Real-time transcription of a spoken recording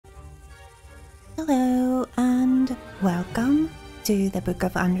Hello and welcome to the Book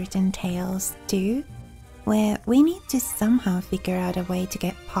of Unwritten Tales 2, where we need to somehow figure out a way to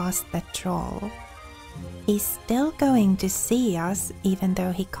get past that troll. He's still going to see us even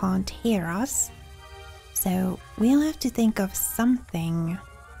though he can't hear us, so we'll have to think of something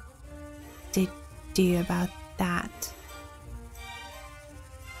to do about that.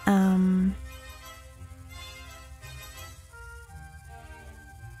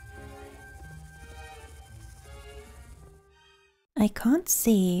 I can't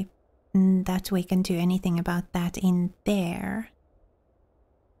see that we can do anything about that in there.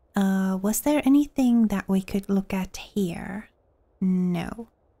 Was there anything that we could look at here? No.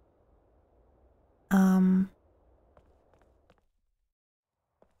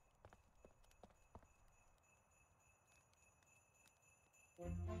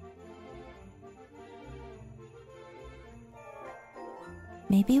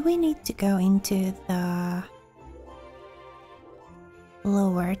 Maybe we need to go into the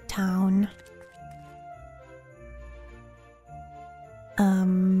lower town.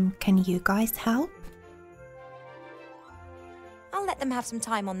 Can you guys help? I'll let them have some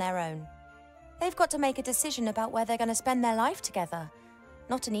time on their own. They've got to make a decision about where they're going to spend their life together.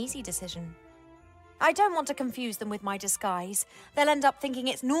 Not an easy decision. I don't want to confuse them with my disguise. They'll end up thinking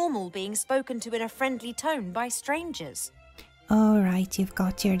it's normal being spoken to in a friendly tone by strangers. Alright, you've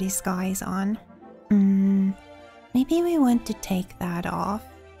got your disguise on. Maybe we want to take that off.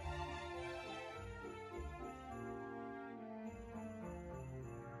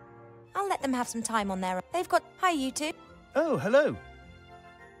 I'll let them have some time on their own. They've got... Hi, you two. Oh, hello.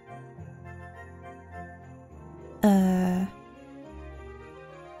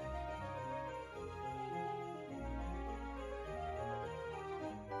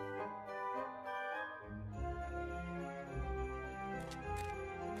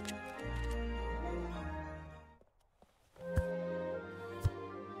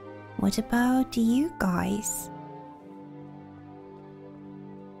 What about you guys?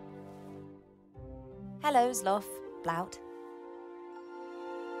 Hello, Zloff. Blout.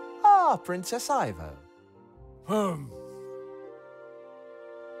 Ah, Princess Ivo. Oh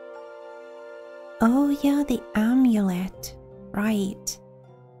yeah, the amulet. Right.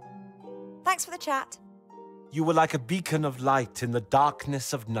 Thanks for the chat. You were like a beacon of light in the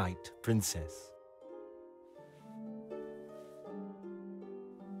darkness of night, Princess.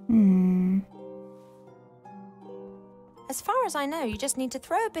 As far as I know, you just need to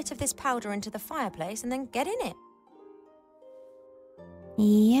throw a bit of this powder into the fireplace and then get in it.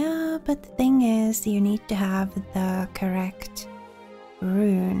 Yeah, but the thing is, you need to have the correct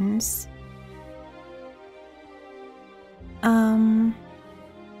runes.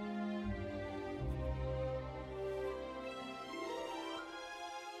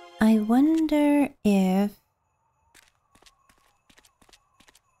 I wonder if...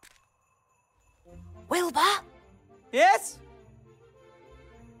 Wilbur? Yes?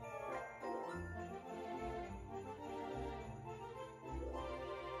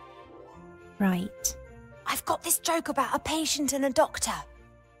 Right. I've got this joke about a patient and a doctor.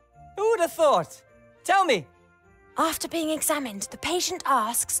 Who would have thought? Tell me. After being examined, the patient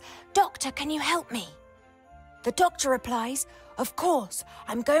asks, "Doctor, can you help me?" The doctor replies, "Of course,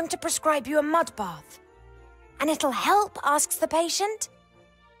 I'm going to prescribe you a mud bath." "And it'll help?" asks the patient.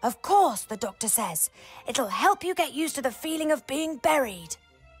 "Of course," the doctor says. "It'll help you get used to the feeling of being buried."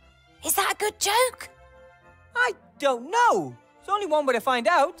 Is that a good joke? I don't know. There's only one way to find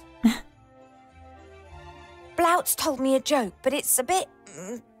out. Blout's told me a joke, but it's a bit...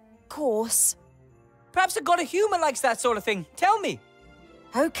 coarse. Perhaps a god of humour likes that sort of thing. Tell me.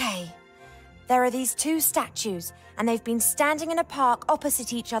 Okay. There are these two statues, and they've been standing in a park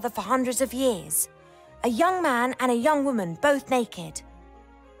opposite each other for hundreds of years. A young man and a young woman, both naked.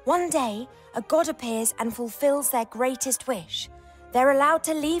 One day, a god appears and fulfills their greatest wish. They're allowed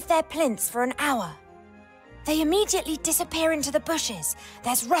to leave their plinths for an hour. They immediately disappear into the bushes.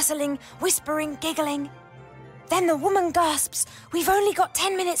 There's rustling, whispering, giggling. Then the woman gasps, "We've only got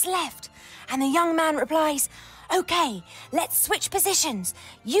 10 minutes left." And the young man replies, "Okay, let's switch positions.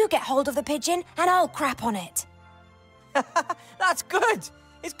 You get hold of the pigeon and I'll crap on it." That's good.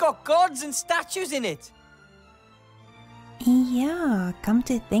 It's got gods and statues in it. Yeah, come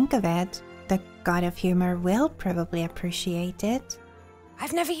to think of it, the god of humor will probably appreciate it.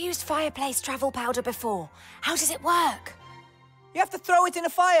 I've never used fireplace travel powder before. How does it work? You have to throw it in a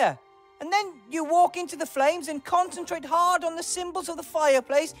fire. And then you walk into the flames and concentrate hard on the symbols of the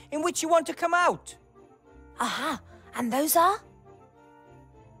fireplace in which you want to come out. Aha, and those are?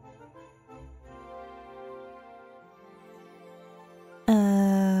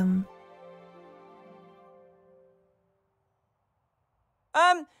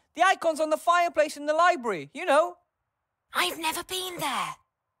 The icons on the fireplace in the library, you know. I've never been there.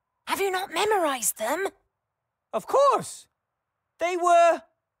 Have you not memorized them? Of course. They were...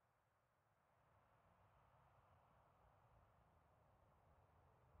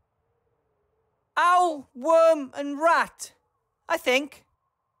 owl, worm and rat, I think.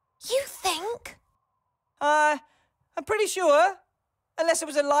 You think? I'm pretty sure. Unless it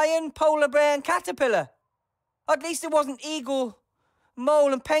was a lion, polar bear and caterpillar. Or at least it wasn't eagle,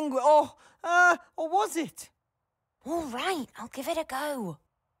 mole and penguin. Or was it? All right, I'll give it a go.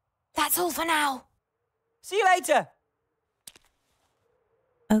 That's all for now. See you later.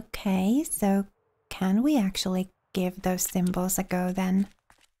 Okay, so can we actually give those symbols a go then?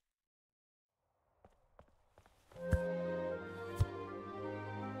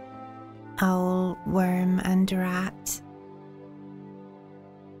 Owl, worm and rat.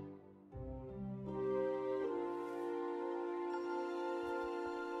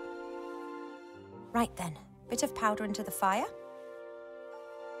 Right then, bit of powder into the fire.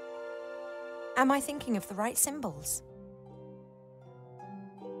 Am I thinking of the right symbols?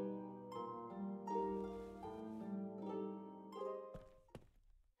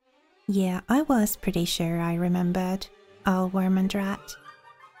 Yeah, I was pretty sure I remembered. Owl, worm and rat.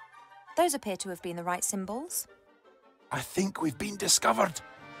 Those appear to have been the right symbols. I think we've been discovered.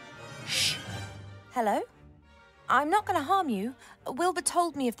 Shh. Hello? I'm not going to harm you. Wilbur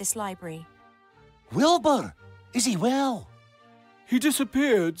told me of this library. Wilbur! Is he well? He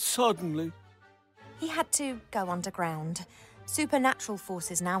disappeared suddenly. He had to go underground. Supernatural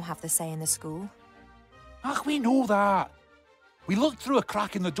forces now have the say in the school. Ach, we know that. We looked through a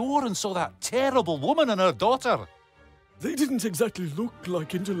crack in the door and saw that terrible woman and her daughter. They didn't exactly look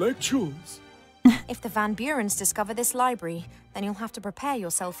like intellectuals. If the Van Burens discover this library, then you'll have to prepare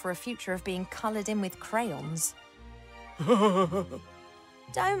yourself for a future of being coloured in with crayons.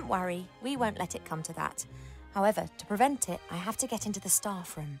 Don't worry, we won't let it come to that. However, to prevent it, I have to get into the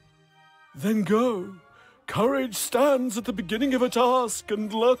staff room. Then go. Courage stands at the beginning of a task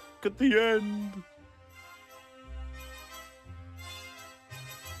and luck at the end.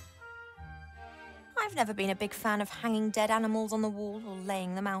 I've never been a big fan of hanging dead animals on the wall or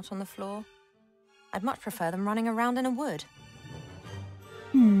laying them out on the floor. I'd much prefer them running around in a wood.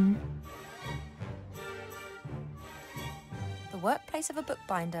 Hmm. The workplace of a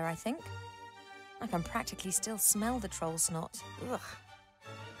bookbinder, I think. I can practically still smell the troll snot. Ugh.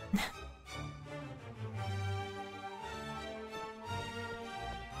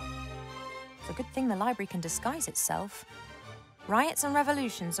 It's a good thing the library can disguise itself. Riots and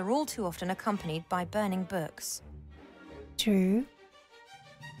revolutions are all too often accompanied by burning books. True.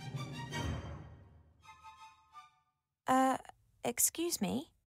 Excuse me?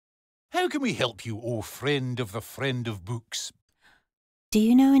 How can we help you, O friend of the friend of books? Do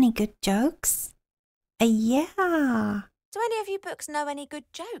you know any good jokes? Yeah. Do any of you books know any good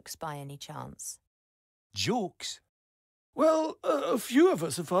jokes by any chance? Jokes? Well, a few of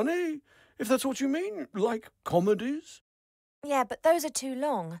us are funny, if that's what you mean, like comedies. Yeah, but those are too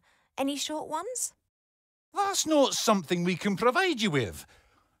long. Any short ones? That's not something we can provide you with.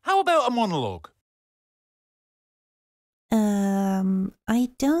 How about a monologue?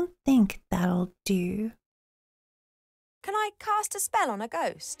 I don't think that'll do. Can I cast a spell on a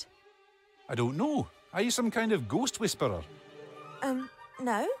ghost? I don't know. Are you some kind of ghost whisperer?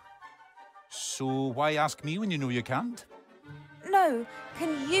 No. So why ask me when you know you can't? No,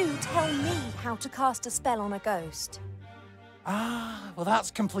 can you tell me how to cast a spell on a ghost? Ah, well that's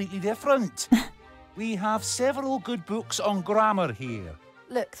completely different. We have several good books on grammar here.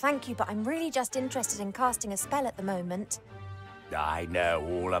 Look, thank you, but I'm really just interested in casting a spell at the moment. I know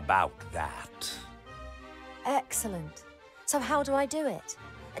all about that. Excellent. So how do I do it?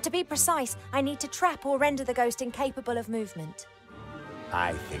 To be precise, I need to trap or render the ghost incapable of movement.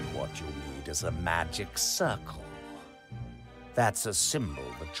 I think what you need is a magic circle. That's a symbol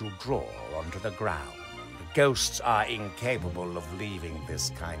that you draw onto the ground. Ghosts are incapable of leaving this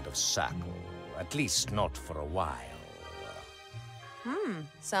kind of circle, at least not for a while.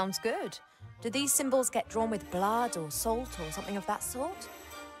 Sounds good. Do these symbols get drawn with blood or salt or something of that sort?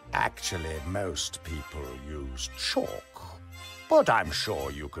 Actually, most people use chalk. But I'm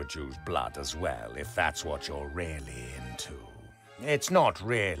sure you could use blood as well, if that's what you're really into. It's not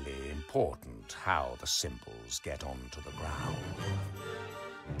really important how the symbols get onto the ground.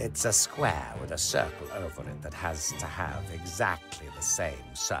 It's a square with a circle over it that has to have exactly the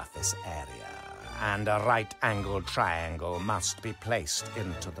same surface area, and a right-angled triangle must be placed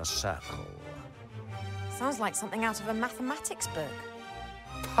into the circle. Sounds like something out of a mathematics book.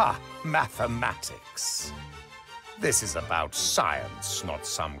 Ha! Mathematics. This is about science, not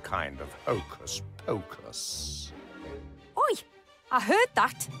some kind of hocus pocus. Oi! I heard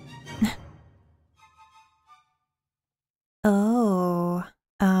that. Oh,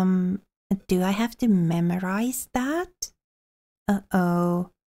 do I have to memorize that? Uh-oh.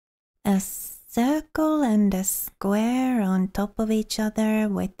 A circle and a square on top of each other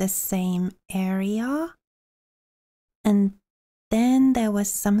with the same area? And then there was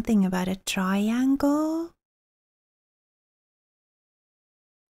something about a triangle?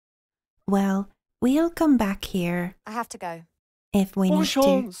 Well, we'll come back here I have to go. if we need to.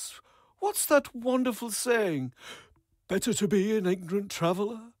 Chance, what's that wonderful saying? Better to be an ignorant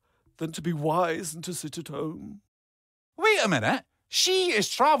traveller than to be wise and to sit at home. Wait a minute. She is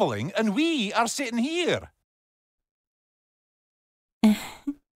travelling and we are sitting here.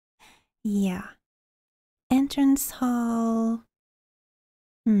 Yeah. Entrance hall.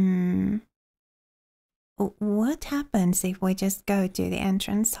 What happens if we just go to the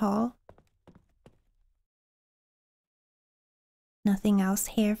entrance hall? Nothing else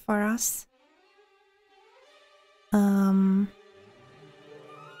here for us?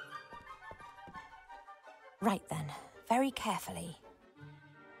 Right then, very carefully.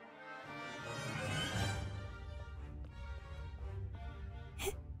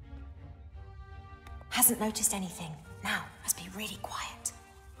 Hasn't noticed anything. Now, must be really quiet.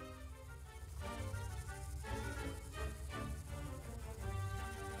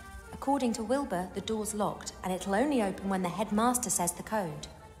 According to Wilbur, the door's locked, and it'll only open when the headmaster says the code.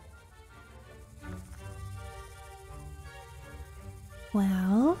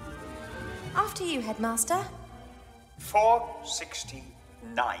 Well, After you, headmaster.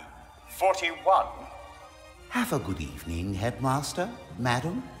 469. 41. Have a good evening, Headmaster,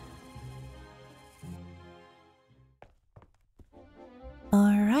 Madam.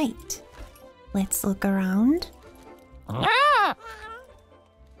 all right. Let's look around.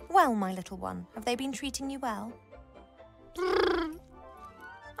 Well, my little one, have they been treating you well?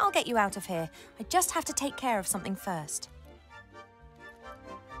 I'll get you out of here. I just have to take care of something first.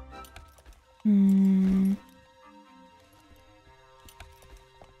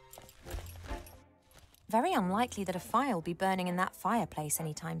 Very unlikely that a fire will be burning in that fireplace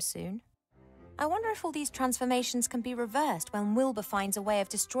anytime soon. I wonder if all these transformations can be reversed when Wilbur finds a way of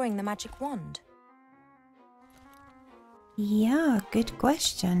destroying the magic wand. Yeah, good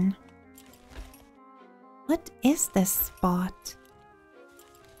question. What is this spot?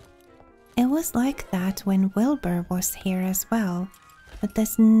 It was like that when Wilbur was here as well, but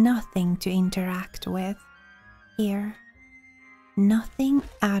there's nothing to interact with here. Nothing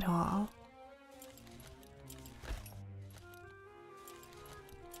at all.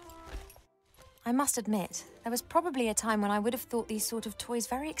 I must admit, there was probably a time when I would have thought these sort of toys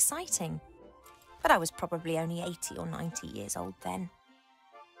very exciting. But I was probably only 80 or 90 years old then.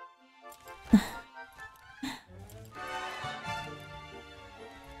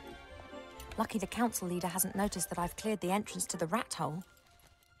 Lucky the council leader hasn't noticed that I've cleared the entrance to the rat hole.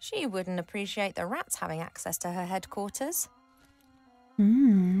 She wouldn't appreciate the rats having access to her headquarters.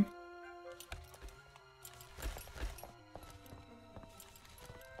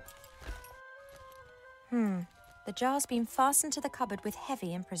 The jar's been fastened to the cupboard with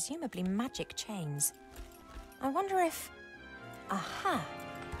heavy and presumably magic chains. I wonder if... Aha!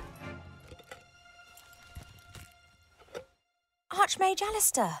 Archmage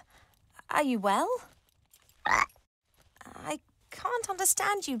Alistair, are you well? I can't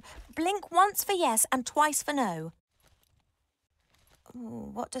understand you. Blink once for yes and twice for no.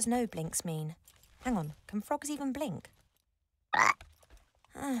 Ooh, what does no blinks mean? Hang on, can frogs even blink?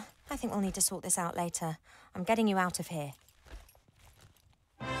 I think we'll need to sort this out later. I'm getting you out of here.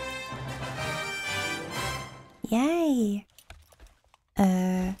 Yay!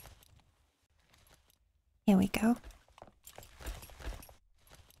 Here we go.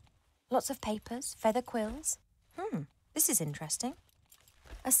 Lots of papers, feather quills. This is interesting.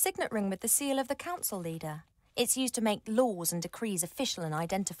 A signet ring with the seal of the council leader. It's used to make laws and decrees official and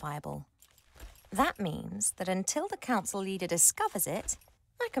identifiable. That means that until the council leader discovers it,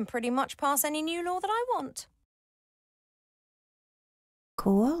 I can pretty much pass any new law that I want.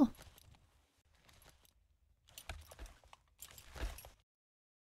 Cool.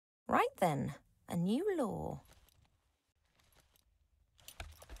 Right then, a new law.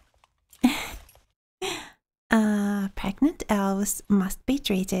 Pregnant elves must be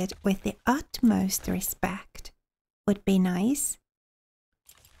treated with the utmost respect. Would be nice.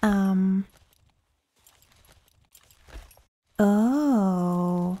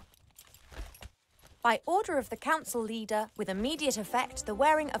 Oh. By order of the council leader, with immediate effect, the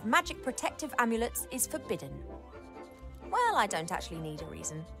wearing of magic protective amulets is forbidden. Well, I don't actually need a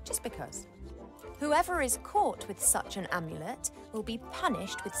reason, just because. Whoever is caught with such an amulet will be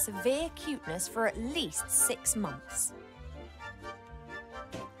punished with severe cuteness for at least 6 months.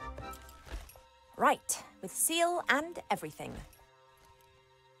 Right, with seal and everything.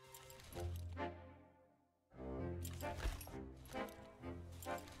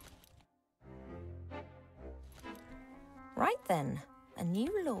 Right then, a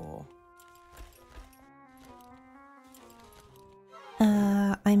new law.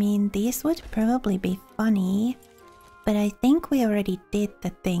 I mean, these would probably be funny, but I think we already did the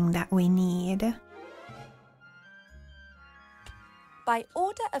thing that we need. By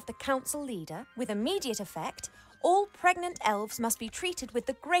order of the council leader, with immediate effect, all pregnant elves must be treated with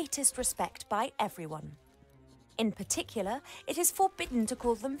the greatest respect by everyone. In particular, it is forbidden to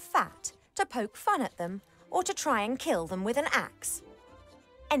call them fat, to poke fun at them, or to try and kill them with an axe.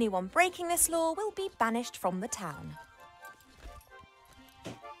 Anyone breaking this law will be banished from the town.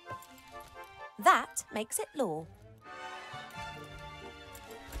 That makes it law.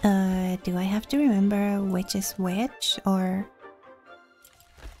 Do I have to remember which is which, or...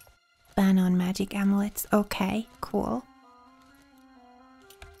 Ban on magic amulets. Okay, cool.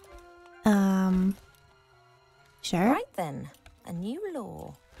 Sure. Right then, a new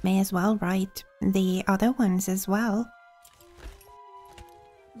law. May as well write the other ones as well.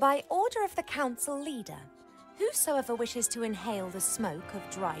 By order of the council leader, whosoever wishes to inhale the smoke of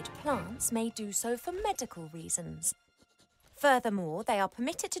dried plants may do so for medical reasons. Furthermore, they are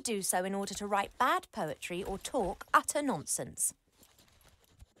permitted to do so in order to write bad poetry or talk utter nonsense.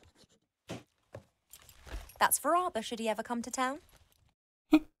 That's for Arbor, should he ever come to town.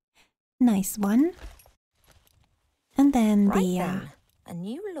 Nice one. And then a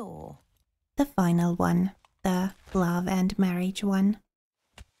new law. The final one, the love and marriage one.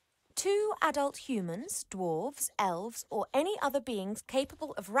 2 adult humans, dwarves, elves, or any other beings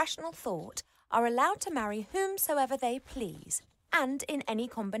capable of rational thought are allowed to marry whomsoever they please, and in any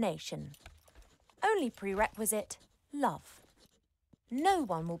combination. Only prerequisite, love. No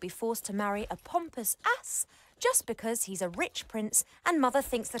one will be forced to marry a pompous ass just because he's a rich prince and Mother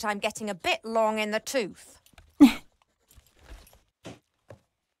thinks that I'm getting a bit long in the tooth.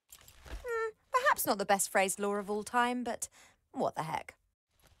 Perhaps not the best phrased law of all time, but what the heck.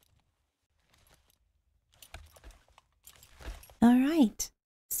 Alright,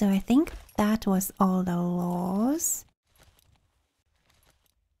 so I think that was all the laws.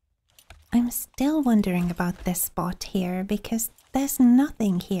 I'm still wondering about this spot here because there's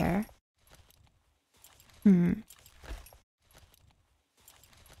nothing here.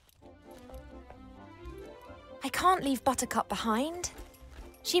 I can't leave Buttercup behind.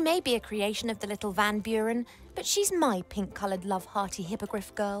 She may be a creation of the little Van Buren, but she's my pink-coloured love-hearty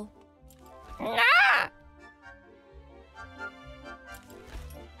hippogriff girl.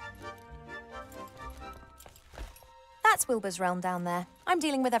 That's Wilbur's realm down there. I'm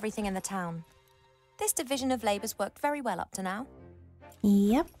dealing with everything in the town. This division of labour's worked very well up to now.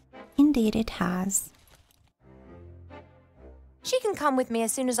 Yep, indeed it has. She can come with me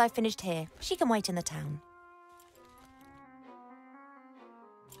as soon as I've finished here. She can wait in the town.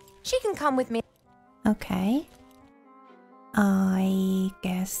 She can come with me. Okay. I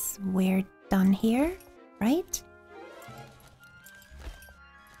guess we're done here, right?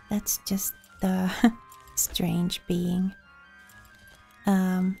 That's just the strange being.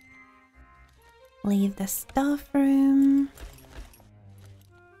 Leave the staff room.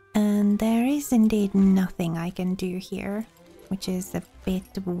 And there is indeed nothing I can do here, which is a bit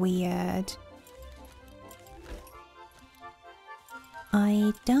weird.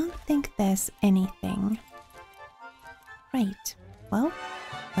 I don't think there's anything. Right, well,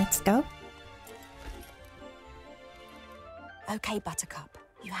 let's go. Okay, Buttercup,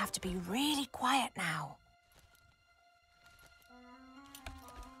 you have to be really quiet now.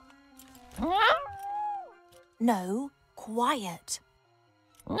 No, quiet.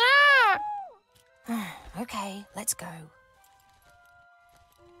 Okay, let's go.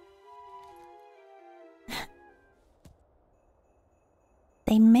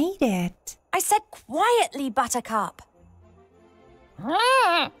 They made it. I said quietly, Buttercup.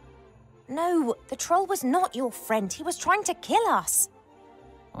 No, the troll was not your friend. He was trying to kill us.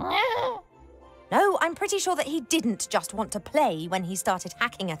 No, I'm pretty sure that he didn't just want to play when he started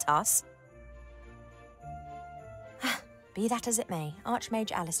hacking at us. Be that as it may,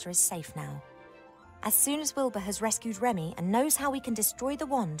 Archmage Alistair is safe now. As soon as Wilbur has rescued Remi and knows how we can destroy the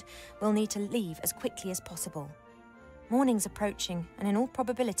wand, we'll need to leave as quickly as possible. Morning's approaching, and in all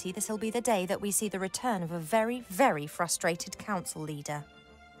probability this'll be the day that we see the return of a very, very frustrated council leader.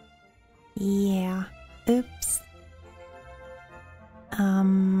 Yeah, oops.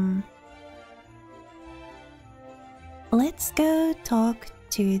 Let's go talk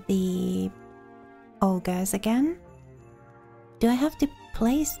to the ogres again. Do I have to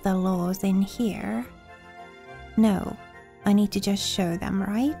place the laws in here? No, I need to just show them,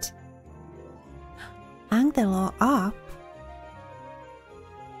 right? Hang the law up?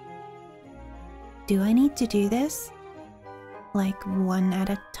 Do I need to do this? Like one at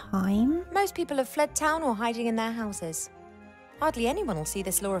a time? Most people have fled town or hiding in their houses. Hardly anyone will see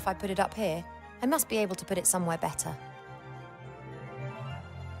this law if I put it up here. I must be able to put it somewhere better.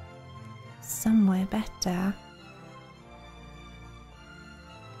 Somewhere better.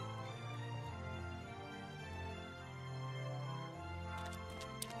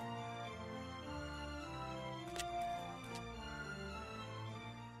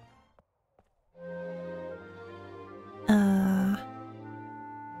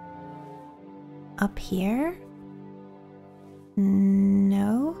 Up here?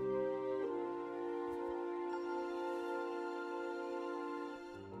 No.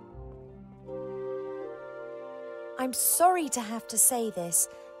 I'm sorry to have to say this,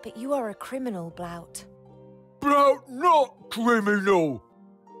 but you are a criminal, Blout. Blout not criminal.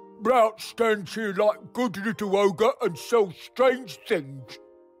 Blout stands here like good little ogre and sells strange things.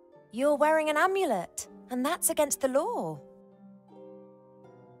 You're wearing an amulet, and that's against the law.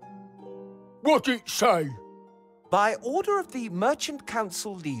 What's it say? By order of the Merchant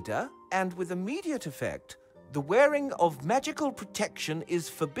Council leader, and with immediate effect, the wearing of magical protection is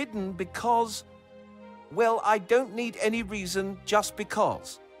forbidden because... well, I don't need any reason, just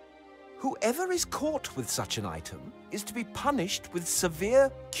because. Whoever is caught with such an item is to be punished with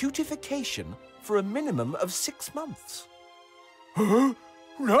severe cutification for a minimum of 6 months. Huh?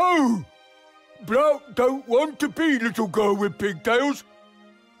 No! Blout don't want to be little girl with pigtails.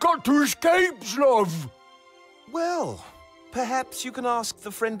 Got to escape, love. Well, perhaps you can ask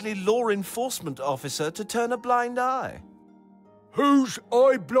the friendly law enforcement officer to turn a blind eye. Who's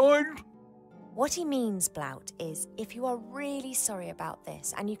eye blind? What he means, Blout, is if you are really sorry about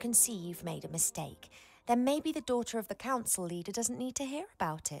this and you can see you've made a mistake, then maybe the daughter of the council leader doesn't need to hear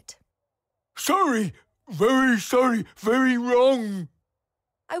about it. Sorry, very wrong.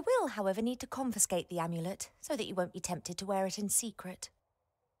 I will, however, need to confiscate the amulet so that you won't be tempted to wear it in secret.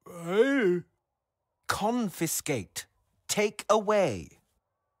 Confiscate. Take away.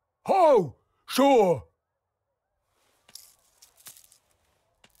 Oh, sure.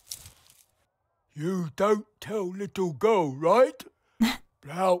 You don't tell little girl, right?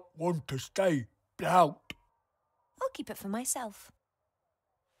 Blout want to stay Blout. I'll keep it for myself.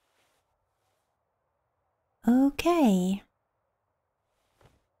 Okay.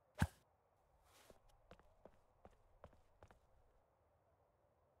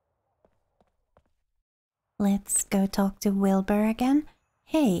 Let's go talk to Wilbur again.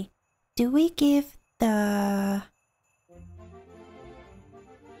 Hey, do we give the...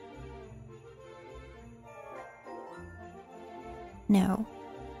 No.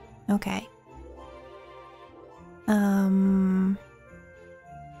 Okay.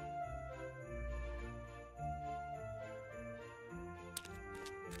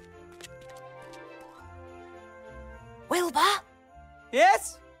 Wilbur?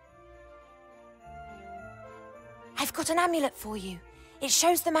 Yes? I've got an amulet for you. It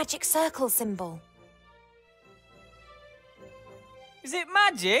shows the magic circle symbol. Is it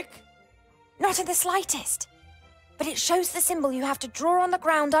magic? Not in the slightest. But it shows the symbol you have to draw on the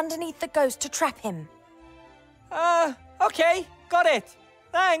ground underneath the ghost to trap him. Okay. Got it.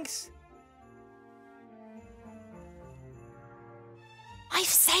 Thanks. I've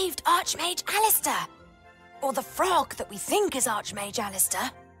saved Archmage Alistair. Or the frog that we think is Archmage Alistair.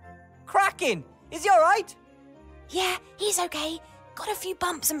 Cracking. Is he all right? Yeah, he's okay. Got a few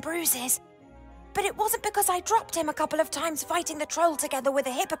bumps and bruises. But it wasn't because I dropped him a couple of times fighting the troll together with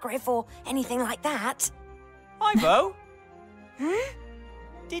a hippogriff or anything like that. Ivo?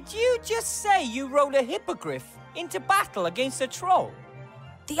 Did you just say you rode a hippogriff into battle against a troll?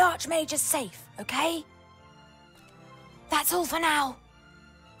 The Archmage is safe, okay? That's all for now.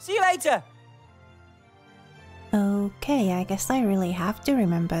 See you later. Okay, I guess I really have to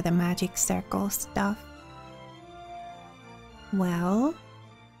remember the magic circle stuff. Well,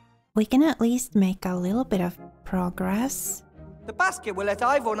 we can at least make a little bit of progress. The basket will let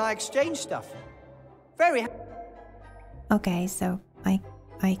Ivo and I exchange stuff. Very Okay, so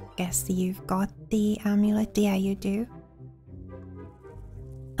I guess you've got the amulet. Yeah, you do.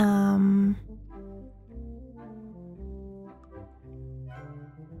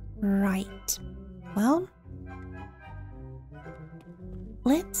 Right. Well,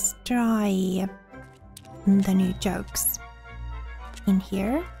 let's try the new jokes. in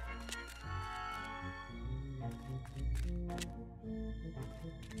here.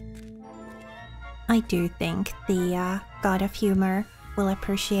 I do think the God of Humor will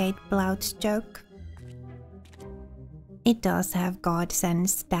appreciate Blout's joke. It does have gods and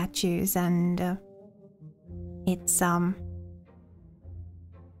statues, and it's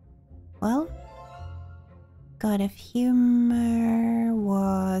well, God of Humor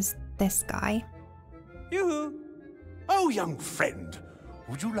was this guy. Yoo-hoo! Oh, young friend,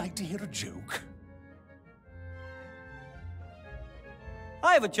 would you like to hear a joke?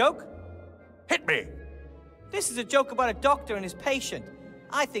 I have a joke. Hit me! This is a joke about a doctor and his patient.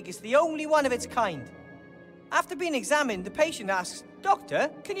 I think it's the only one of its kind. After being examined, the patient asks, "Doctor,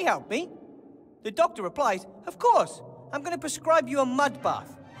 can you help me?" The doctor replies, "Of course, I'm going to prescribe you a mud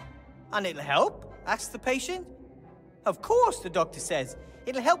bath." "And it'll help?" asks the patient. "Of course," the doctor says.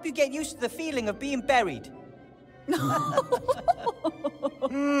 "It'll help you get used to the feeling of being buried." That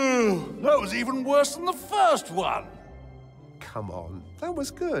was even worse than the first one. Come on, that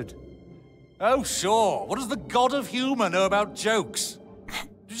was good. Oh, sure. What does the God of Humor know about jokes?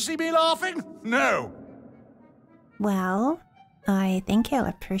 Did you see me laughing? No. Well, I think he'll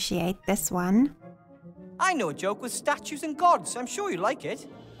appreciate this one. I know a joke with statues and gods. I'm sure you like it.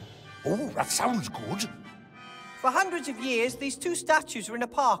 Oh, that sounds good. For hundreds of years, these two statues were in a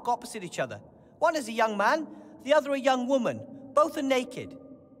park opposite each other. One is a young man, the other a young woman. Both are naked.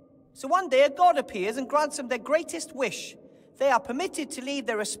 So one day a god appears and grants them their greatest wish. They are permitted to leave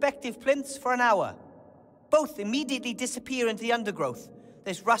their respective plinths for an hour. Both immediately disappear into the undergrowth.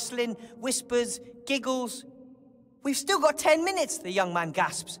 There's rustling, whispers, giggles. "We've still got 10 minutes, the young man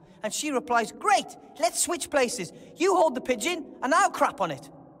gasps. And she replies, "Great, let's switch places. You hold the pigeon, and I'll crap on it."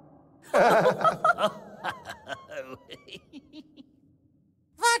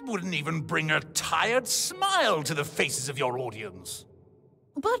 That wouldn't even bring a tired smile to the faces of your audience.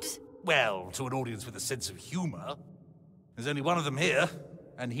 But... Well, to an audience with a sense of humor. There's only one of them here,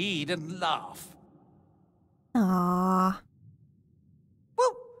 and he didn't laugh. Aww.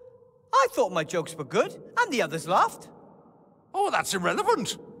 Well, I thought my jokes were good, and the others laughed. Oh, that's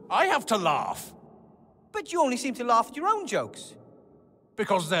irrelevant. I have to laugh. But you only seem to laugh at your own jokes.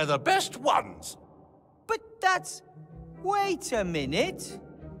 Because they're the best ones. But that's... Wait a minute.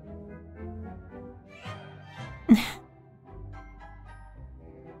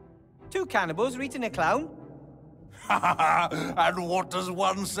 Two cannibals are eating a clown. And what does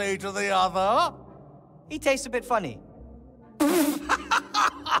one say to the other? He tastes a bit funny.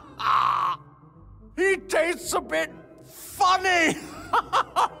 He tastes a bit funny.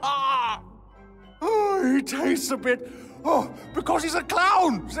 Oh, he tastes a bit... Oh, because he's a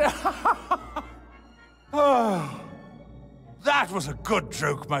clown. Oh, that was a good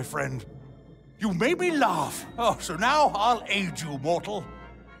joke, my friend. You made me laugh. Oh, so now I'll aid you, mortal.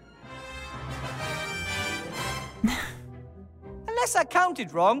 Unless I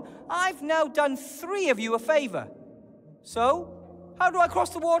counted wrong, I've now done 3 of you a favor. So, how do I cross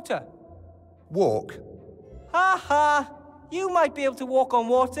the water? Walk. Ha ha! You might be able to walk on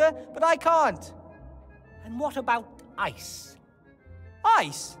water, but I can't. And what about ice?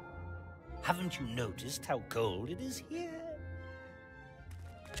 Ice? Haven't you noticed how cold it is here?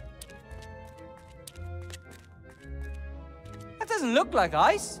 That doesn't look like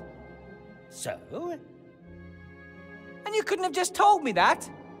ice. So? And you couldn't have just told me that?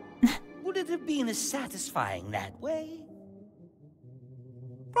 Would it have been as satisfying that way?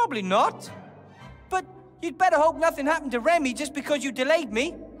 Probably not. But you'd better hope nothing happened to Remi just because you delayed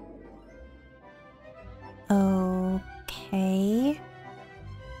me. Okay.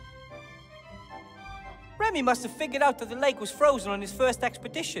 Remi must have figured out that the lake was frozen on his first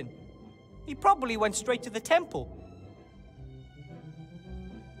expedition. He probably went straight to the temple.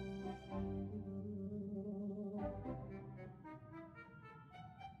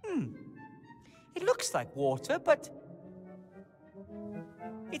 It looks like water, but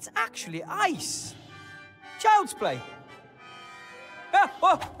it's actually ice. Child's play. Ah,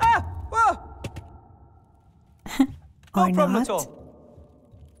 whoa, ah, whoa. No Or problem not. at all.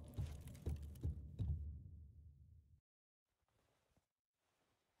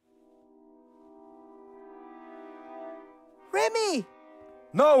 Remi!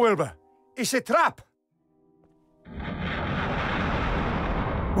 No, Wilbur. It's a trap.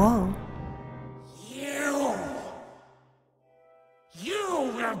 Whoa.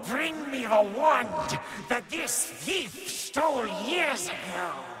 You will bring me the wand that this thief stole years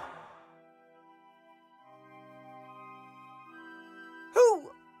ago.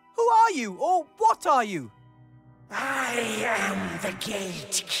 Who are you, or what are you? I am the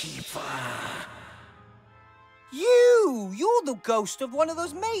gatekeeper. You're the ghost of one of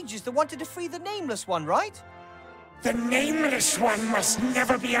those mages that wanted to free the Nameless One, right? The Nameless One must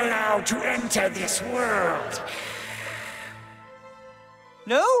never be allowed to enter this world.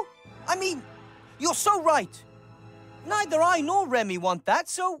 No? I mean, you're so right. Neither I nor Remi want that,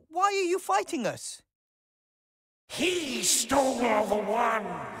 so why are you fighting us? He stole the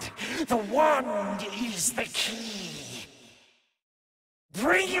wand. The wand is the key.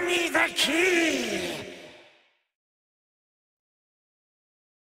 Bring me the key!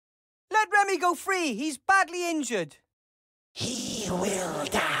 Let Remi go free. He's badly injured. He will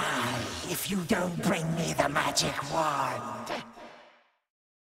die if you don't bring me the magic wand.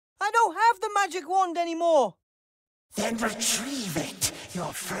 I don't have the magic wand anymore. Then retrieve it.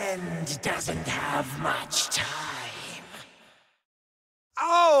 Your friend doesn't have much time.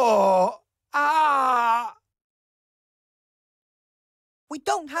 Oh! Ah! We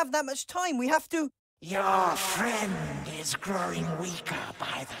don't have that much time. We have to... Your friend is growing weaker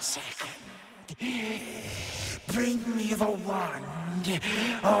by the second. Bring me the wand,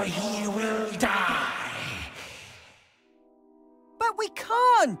 or he will die. But we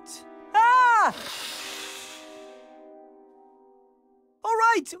can't! Ah!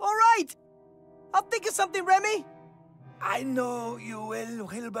 All right! I'll think of something, Remi. I know you will,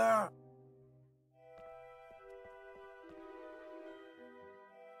 Wilbur.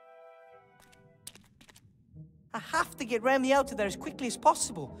 I have to get Remi out of there as quickly as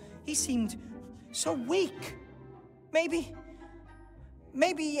possible. He seemed so weak. Maybe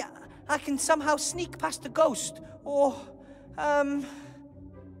I can somehow sneak past the ghost, or,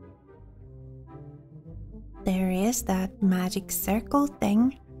 There is that magic circle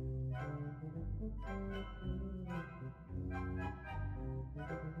thing.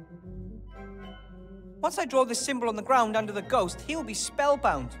 Once I draw this symbol on the ground under the ghost, he'll be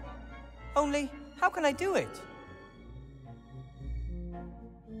spellbound. Only, how can I do it?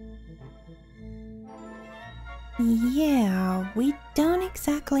 Yeah, we don't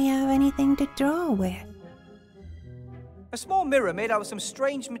exactly have anything to draw with. A small mirror made out of some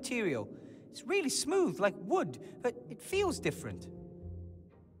strange material. It's really smooth, like wood, but it feels different.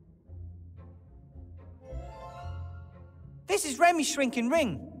 This is Remi's shrinking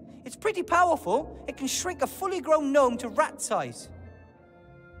ring. It's pretty powerful. It can shrink a fully grown gnome to rat size.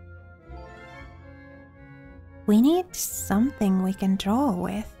 We need something we can draw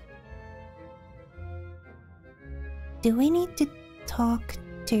with. Do we need to talk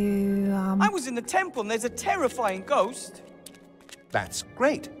to, I was in the temple and there's a terrifying ghost. That's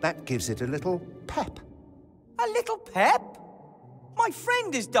great. That gives it a little pep. A little pep? My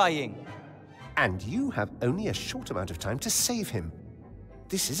friend is dying. And you have only a short amount of time to save him.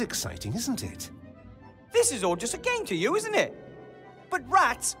 This is exciting, isn't it? This is all just a game to you, isn't it? But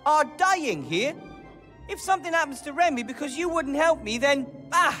rats are dying here. If something happens to Remi because you wouldn't help me, then,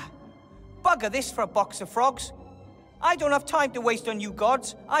 bugger this for a box of frogs. I don't have time to waste on you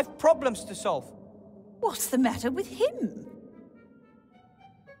gods. I've problems to solve. What's the matter with him?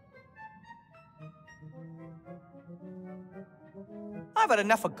 I've had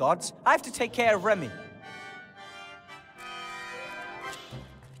enough of gods. I have to take care of Remi.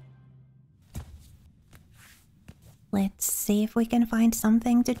 Let's see if we can find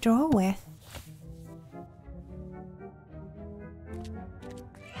something to draw with.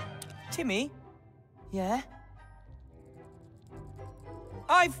 Timmy? Yeah?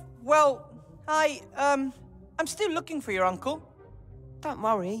 I'm still looking for your uncle. Don't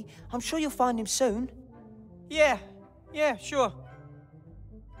worry. I'm sure you'll find him soon. Yeah, sure.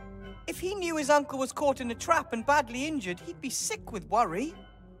 If he knew his uncle was caught in a trap and badly injured, he'd be sick with worry.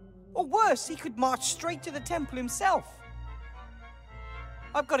 Or worse, he could march straight to the temple himself.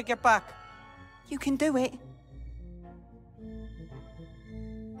 I've got to get back. You can do it.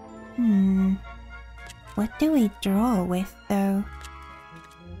 What do we draw with, though?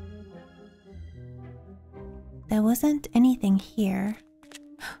 There wasn't anything here.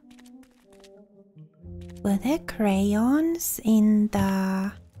 Were there crayons in the...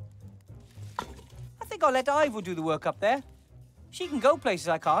 I think I'll let Ivor do the work up there. She can go places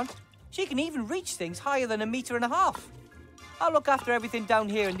I can't. She can even reach things higher than 1.5 meters. I'll look after everything down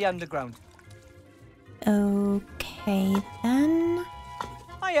here in the underground. Okay, then.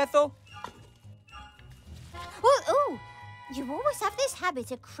 Hi, Ethel. Ooh, you always have this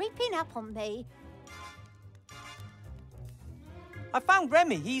habit of creeping up on me. I found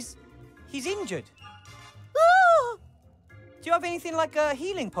Remi. He's injured. Oh! Do you have anything like a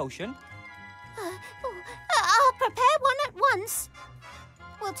healing potion? I'll prepare one at once.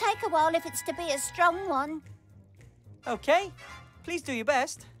 Will take a while if it's to be a strong one. Okay. Please do your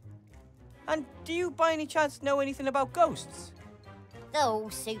best. And do you by any chance know anything about ghosts? Oh,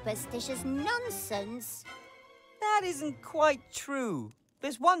 superstitious nonsense. That isn't quite true.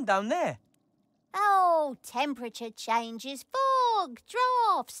 There's one down there. Oh, temperature changes, fog,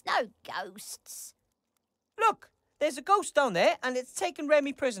 drafts, no ghosts. Look, there's a ghost down there and it's taken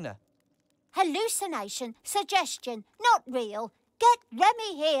Remi prisoner. Hallucination, suggestion, not real. Get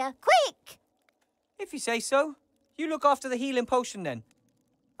Remi here, quick! If you say so. You look after the healing potion then.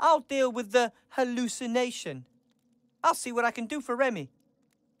 I'll deal with the hallucination. I'll see what I can do for Remi.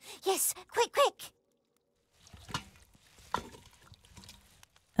 Yes, quick, quick!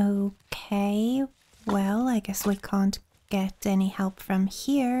 Okay, well, I guess we can't get any help from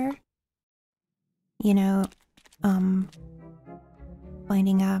here. You know,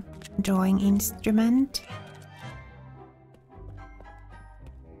 finding a drawing instrument.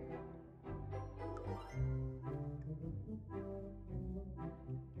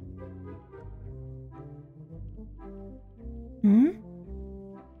 Hmm?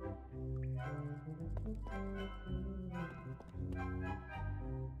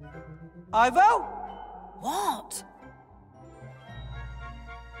 Ivo? What?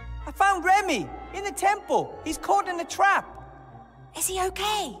 I found Remi in the temple. He's caught in a trap. Is he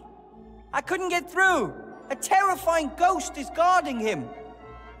okay? I couldn't get through. A terrifying ghost is guarding him.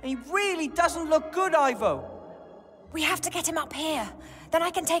 And he really doesn't look good, Ivo. We have to get him up here. Then I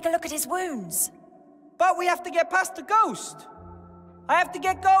can take a look at his wounds. But we have to get past the ghost. I have to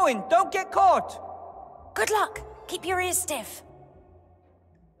get going. Don't get caught. Good luck. Keep your ears stiff.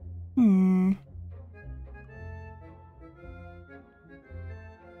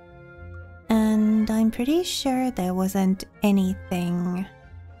 And I'm pretty sure there wasn't anything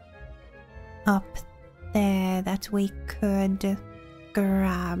up there that we could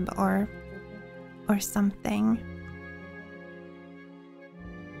grab or something.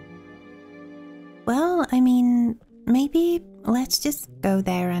 Well, I mean, maybe let's just go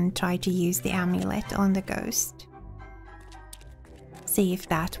there and try to use the amulet on the ghost. See if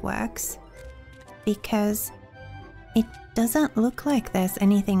that works. Because it doesn't look like there's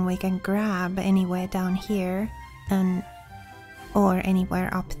anything we can grab anywhere down here or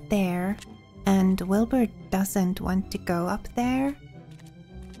anywhere up there. And Wilbur doesn't want to go up there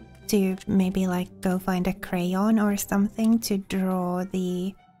to maybe like go find a crayon or something to draw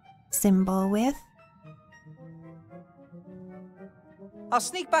the symbol with. I'll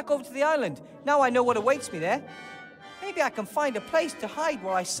sneak back over to the island. Now I know what awaits me there. Maybe I can find a place to hide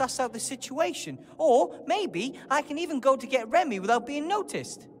while I suss out the situation. Or maybe I can even go to get Remi without being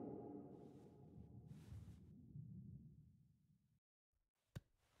noticed.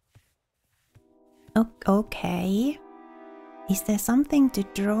 Okay. Is there something to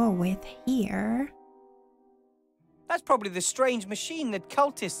draw with here? That's probably the strange machine that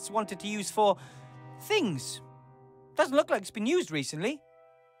cultists wanted to use for things. Doesn't look like it's been used recently.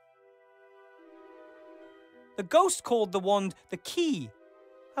 The ghost called the wand the key.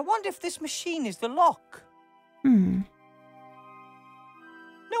 I wonder if this machine is the lock. No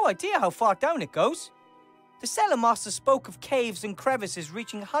idea how far down it goes. The cellar master spoke of caves and crevices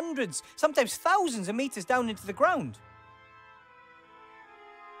reaching hundreds, sometimes thousands of meters down into the ground.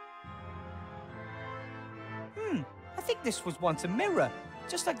 I think this was once a mirror,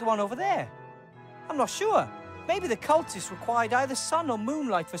 just like the one over there. I'm not sure. Maybe the cultists required either sun or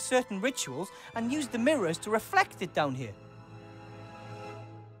moonlight for certain rituals and used the mirrors to reflect it down here.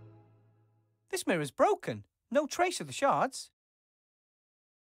 This mirror's broken. No trace of the shards.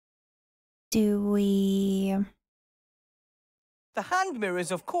 Do we... The hand mirror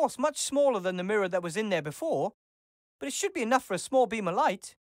is, of course, much smaller than the mirror that was in there before, but it should be enough for a small beam of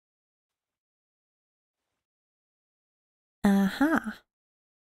light. Aha.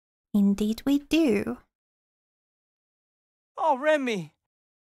 Indeed we do. Oh, Remi.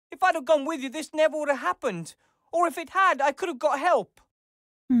 If I'd have gone with you, this never would have happened. Or if it had, I could have got help.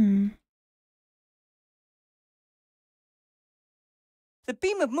 The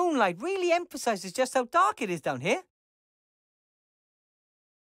beam of moonlight really emphasizes just how dark it is down here.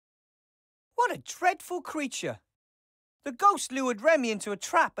 What a dreadful creature. The ghost lured Remi into a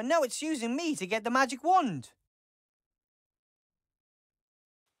trap, and now it's using me to get the magic wand.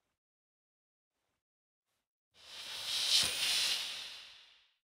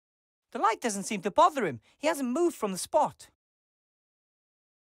 The light doesn't seem to bother him. He hasn't moved from the spot.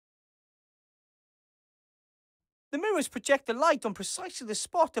 The mirrors project the light on precisely the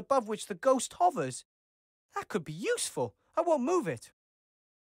spot above which the ghost hovers. That could be useful. I won't move it.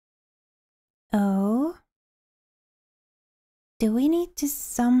 Oh? Do we need to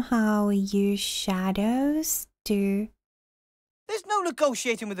somehow use shadows to There's no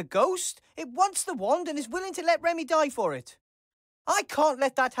negotiating with a ghost. It wants the wand and is willing to let Remi die for it. I can't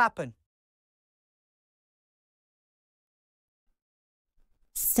let that happen.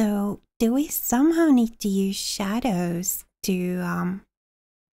 So, do we somehow need to use shadows to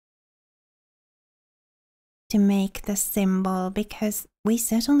make the symbol? Because we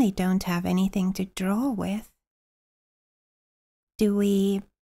certainly don't have anything to draw with. Do we?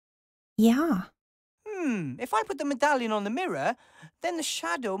 Yeah. If I put the medallion on the mirror, then the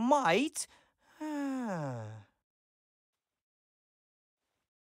shadow might...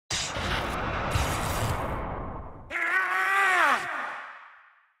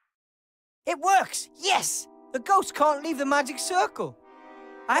 It works! Yes! The ghost can't leave the magic circle.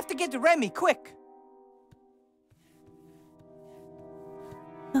 I have to get to Remi, quick.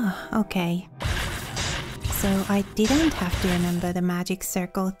 Oh, okay. So I didn't have to remember the magic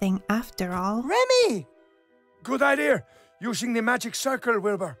circle thing after all. Remi! Good idea, using the magic circle,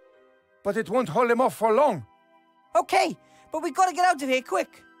 Wilbur. But it won't hold him off for long. Okay, but we gotta get out of here,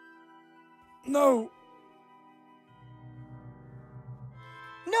 quick. No.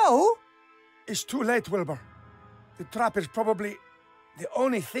 No? It's too late, Wilbur. The trap is probably the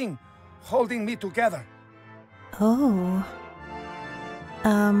only thing holding me together. Oh.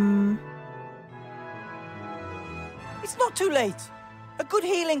 It's not too late. A good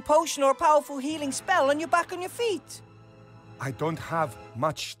healing potion or a powerful healing spell and you're back on your feet. I don't have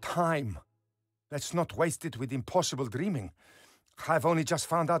much time. Let's not waste it with impossible dreaming. I've only just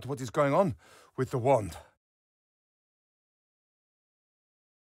found out what is going on with the wand.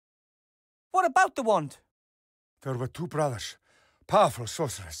 What about the wand? There were two brothers, powerful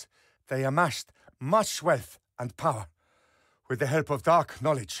sorcerers. They amassed much wealth and power with the help of dark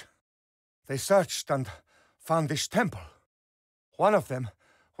knowledge. They searched and found this temple. One of them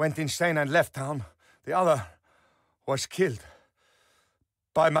went insane and left town. The other was killed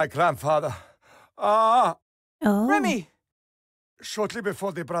by my grandfather. Oh. Remi! Shortly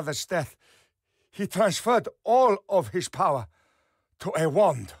before the brother's death, he transferred all of his power to a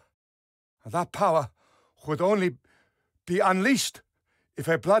wand. That power would only be unleashed if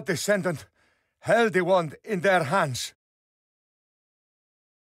a blood descendant held the wand in their hands.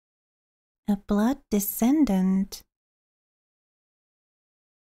 A blood descendant?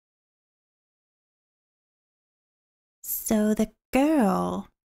 So the girl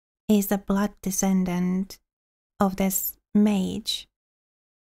is a blood descendant of this mage.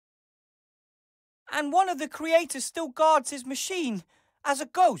 And one of the creators still guards his machine as a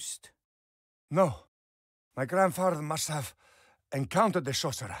ghost. No. My grandfather must have encountered the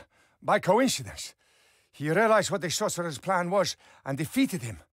sorcerer by coincidence. He realized what the sorcerer's plan was and defeated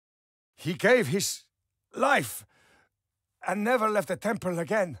him. He gave his life and never left the temple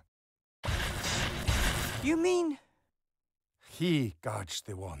again. You mean? He guards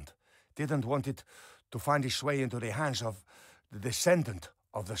the wand. Didn't want it to find its way into the hands of the descendant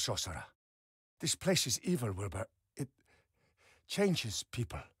of the sorcerer. This place is evil, Wilbur. It changes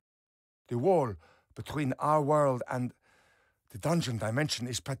people. The wall between our world and the dungeon dimension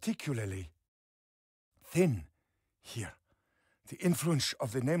is particularly thin here. The influence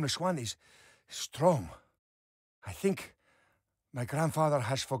of the Nameless One is strong. I think my grandfather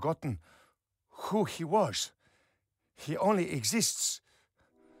has forgotten who he was. He only exists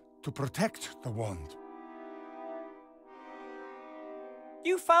to protect the wand.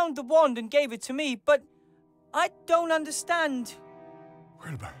 You found the wand and gave it to me, but I don't understand.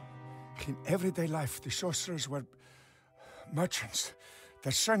 Wilbur, in everyday life, the sorcerers were merchants.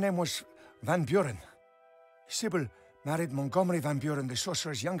 Their surname was Van Buren. Sybil married Montgomery Van Buren, the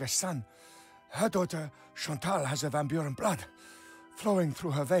sorcerer's youngest son. Her daughter, Chantal, has a Van Buren blood flowing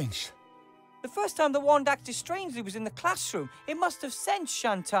through her veins. The first time the wand acted strangely was in the classroom. It must have sensed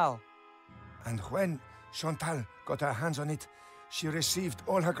Chantal. And when Chantal got her hands on it, she received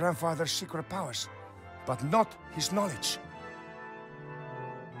all her grandfather's secret powers, but not his knowledge.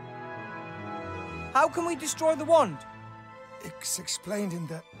 How can we destroy the wand? It's explained in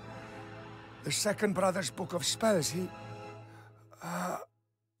the second brother's book of spells. He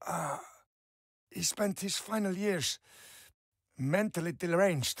spent his final years mentally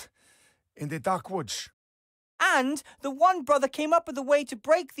deranged in the dark woods. And the one brother came up with a way to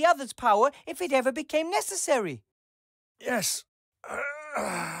break the other's power if it ever became necessary. Yes.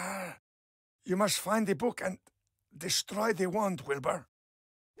 You must find the book and destroy the wand, Wilbur.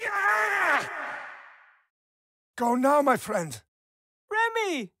 Go now, my friend.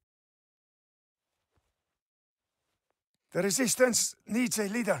 Remi! The Resistance needs a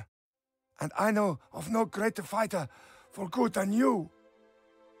leader, and I know of no greater fighter for good than you.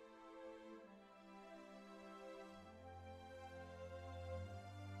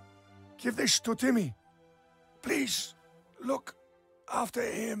 Give this to Timmy. Please, look after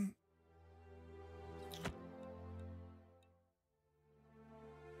him.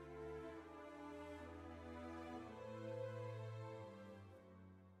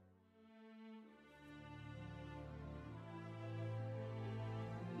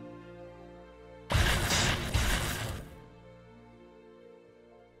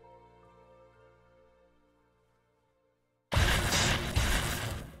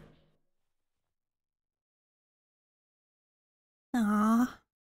 Aww.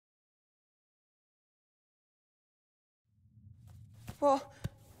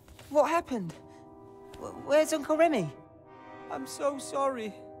 What happened? Where's Uncle Remi? I'm so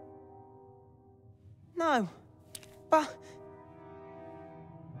sorry. No, but...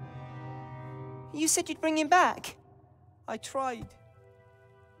 You said you'd bring him back. I tried.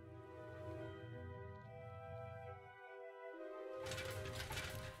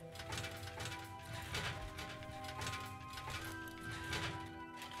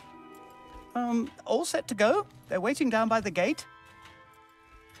 All set to go? They're waiting down by the gate.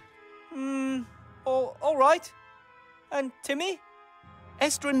 All right. And Timmy?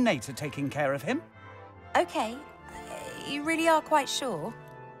 Esther and Nate are taking care of him. Okay. You really are quite sure?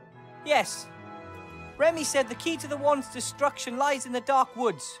 Yes. Remi said the key to the wand's destruction lies in the dark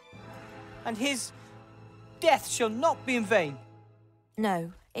woods. And his death shall not be in vain.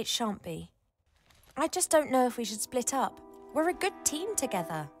 No, it shan't be. I just don't know if we should split up. We're a good team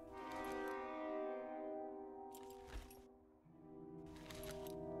together.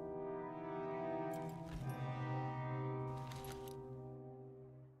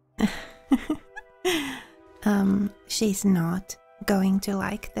 She's not going to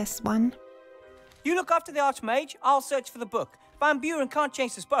like this one. You look after the Archmage, I'll search for the book. Van Buren can't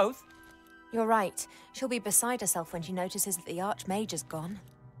chase us both. You're right. She'll be beside herself when she notices that the Archmage is gone.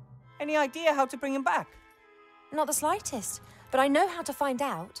 Any idea how to bring him back? Not the slightest, but I know how to find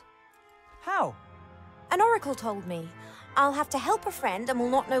out. How? An oracle told me. I'll have to help a friend and will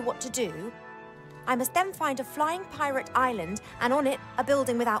not know what to do. I must then find a flying pirate island and on it a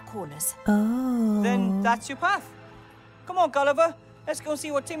building without corners. Oh. Then that's your path. Come on, Gulliver. Let's go and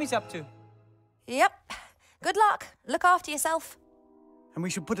see what Timmy's up to. Yep. Good luck. Look after yourself. And we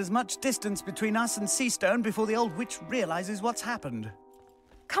should put as much distance between us and Seastone before the old witch realizes what's happened.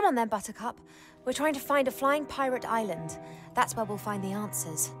 Come on then, Buttercup. We're trying to find a flying pirate island. That's where we'll find the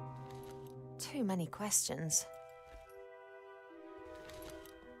answers. Too many questions.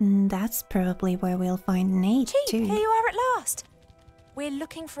 That's probably where we'll find Nate, Chief, too. here you are at last. We're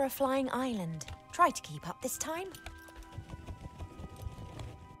looking for a flying island. Try to keep up this time.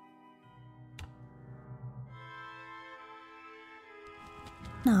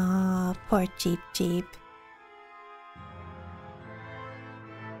 Aw, poor Cheep Cheep.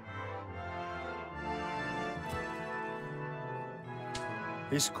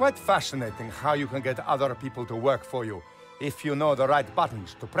 It's quite fascinating how you can get other people to work for you if you know the right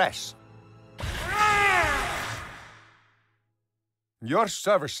buttons to press. Your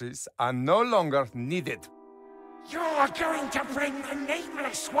services are no longer needed. You're going to bring the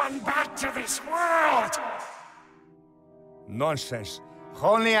Nameless One back to this world! Nonsense.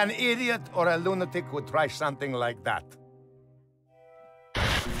 Only an idiot or a lunatic would try something like that.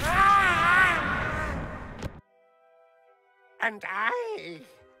 And I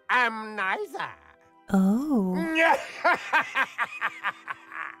am neither. Oh.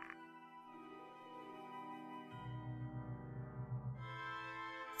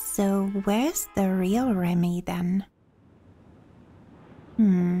 So where's the real Remi then?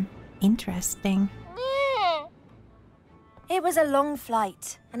 Interesting. It was a long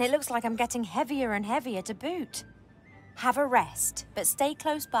flight, and it looks like I'm getting heavier and heavier to boot. Have a rest, but stay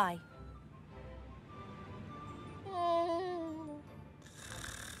close by.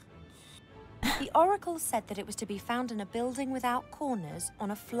 The oracle said that it was to be found in a building without corners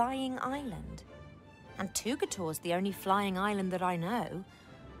on a flying island. And Tugator's the only flying island that I know.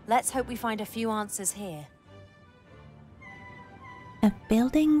 Let's hope we find a few answers here. A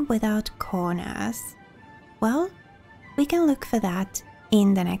building without corners. Well, we can look for that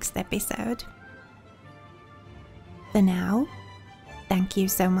in the next episode. For now, thank you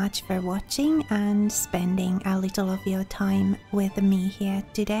so much for watching and spending a little of your time with me here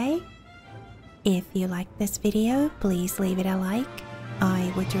today. If you liked this video, please leave it a like.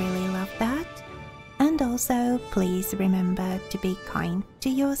 I would really love that. And also, please remember to be kind to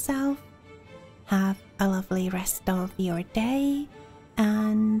yourself. Have a lovely rest of your day,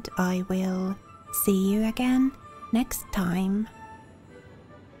 and I will see you again next time.